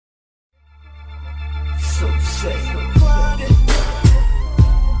Good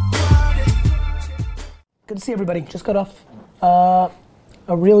to see everybody. Just got off a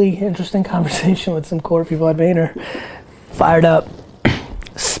really interesting conversation with some core people at Vayner. Fired up.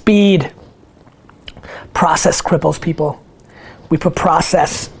 Speed. Process cripples people. We put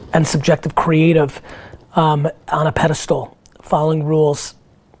process and subjective creative on a pedestal. Following rules,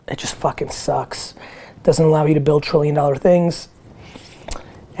 it just fucking sucks. Doesn't allow you to build trillion-dollar things.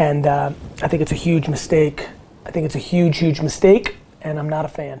 And I think it's a huge mistake. I think it's a huge, huge mistake, and I'm not a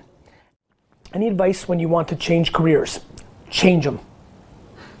fan. Any advice when you want to change careers? Change them.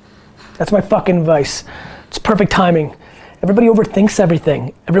 That's my fucking advice. It's perfect timing. Everybody overthinks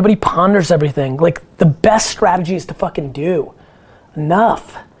everything. Everybody ponders everything. Like, the best strategy is to fucking do.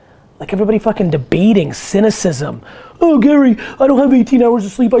 Enough. Like, everybody fucking debating, cynicism. Oh, Gary, I don't have 18 hours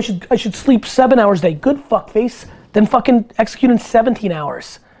of sleep. I should sleep 7 hours a day. Good fuckface. Then fucking execute in 17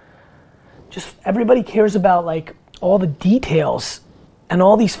 hours. Just everybody cares about like all the details and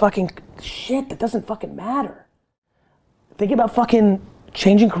all these fucking shit that doesn't fucking matter. Think about fucking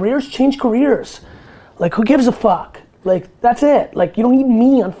changing careers, change careers. Like, who gives a fuck? Like, that's it. Like, you don't need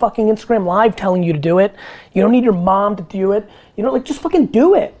me on fucking Instagram Live telling you to do it. You don't need your mom to do it. You know, like, just fucking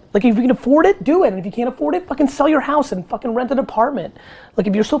do it. Like, if you can afford it, do it. And if you can't afford it, fucking sell your house and fucking rent an apartment. Like,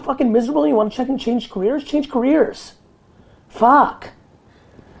 if you're so fucking miserable and you want to check and change careers. Fuck.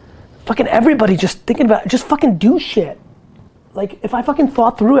 Fucking everybody just thinking about it, just fucking do shit. Like, if I fucking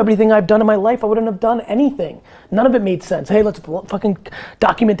thought through everything I've done in my life, I wouldn't have done anything. None of it made sense. Hey, let's fucking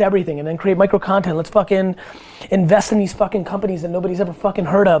document everything and then create micro content. Let's fucking invest in these fucking companies that nobody's ever fucking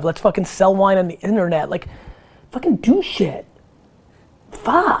heard of. Let's fucking sell wine on the internet. Like, fucking do shit.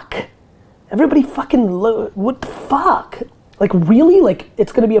 Fuck. Everybody fucking, what the fuck? Like, really? Like,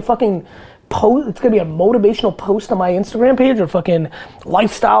 it's gonna be a fucking post, it's gonna be a motivational post on my Instagram page, or fucking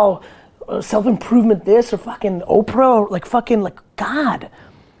lifestyle, self-improvement this, or fucking Oprah, or like fucking, like, God,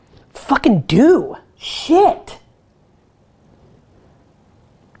 fucking do shit.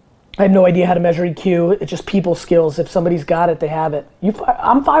 I have no idea how to measure EQ. It's just people skills. If somebody's got it, they have it.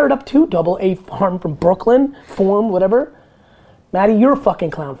 I'm fired up too. Double A Farm from Brooklyn, Form, whatever. Maddie, you're a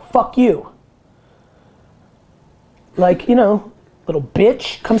fucking clown. Fuck you. Like, you know, little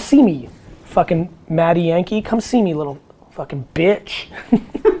bitch, come see me. Fucking Maddie Yankee, come see me, little fucking bitch.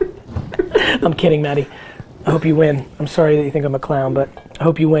 I'm kidding, Maddie. I hope you win. I'm sorry that you think I'm a clown, but I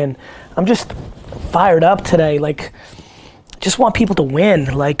hope you win. I'm just fired up today. Like, just want people to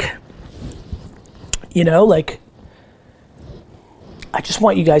win. Like, you know, like, I just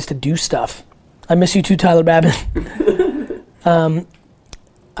want you guys to do stuff. I miss you too, Tyler Babin.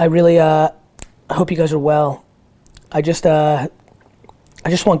 I really I hope you guys are well. I just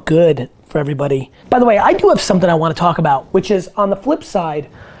want good for everybody. By the way, I do have something I want to talk about, which is, on the flip side,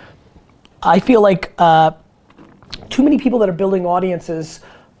 I feel like too many people that are building audiences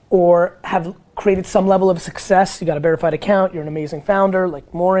or have created some level of success, you got a verified account, you're an amazing founder,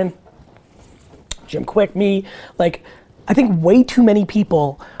 like Morin, Jim Quick, me, like, I think way too many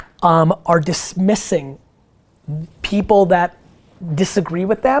people are dismissing people that disagree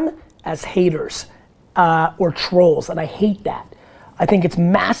with them as haters or trolls, and I hate that. I think it's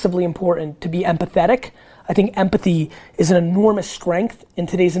massively important to be empathetic. I think empathy is an enormous strength in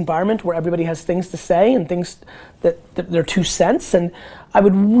today's environment where everybody has things to say and things that they're 2 cents. And I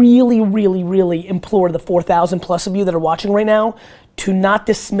would really, really, really implore the 4,000 plus of you that are watching right now to not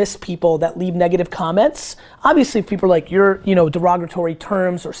dismiss people that leave negative comments. Obviously, if people are like, you're, you know, derogatory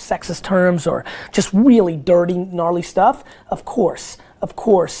terms or sexist terms or just really dirty, gnarly stuff, of course,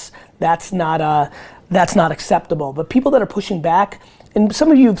 that's not acceptable. But people that are pushing back, and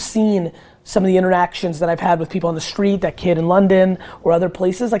some of you have seen some of the interactions that I've had with people on the street, that kid in London or other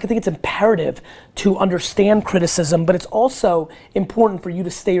places, like, I think it's imperative to understand criticism, but it's also important for you to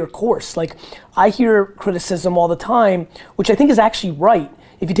stay your course. Like, I hear criticism all the time, which I think is actually right.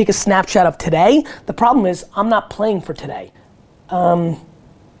 If you take a snapshot of today, the problem is I'm not playing for today.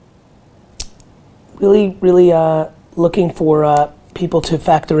 Really looking for people to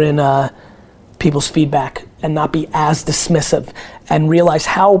factor in people's feedback and not be as dismissive, and realize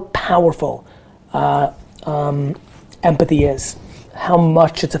how powerful empathy is, how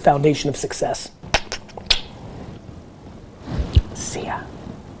much it's a foundation of success. See ya.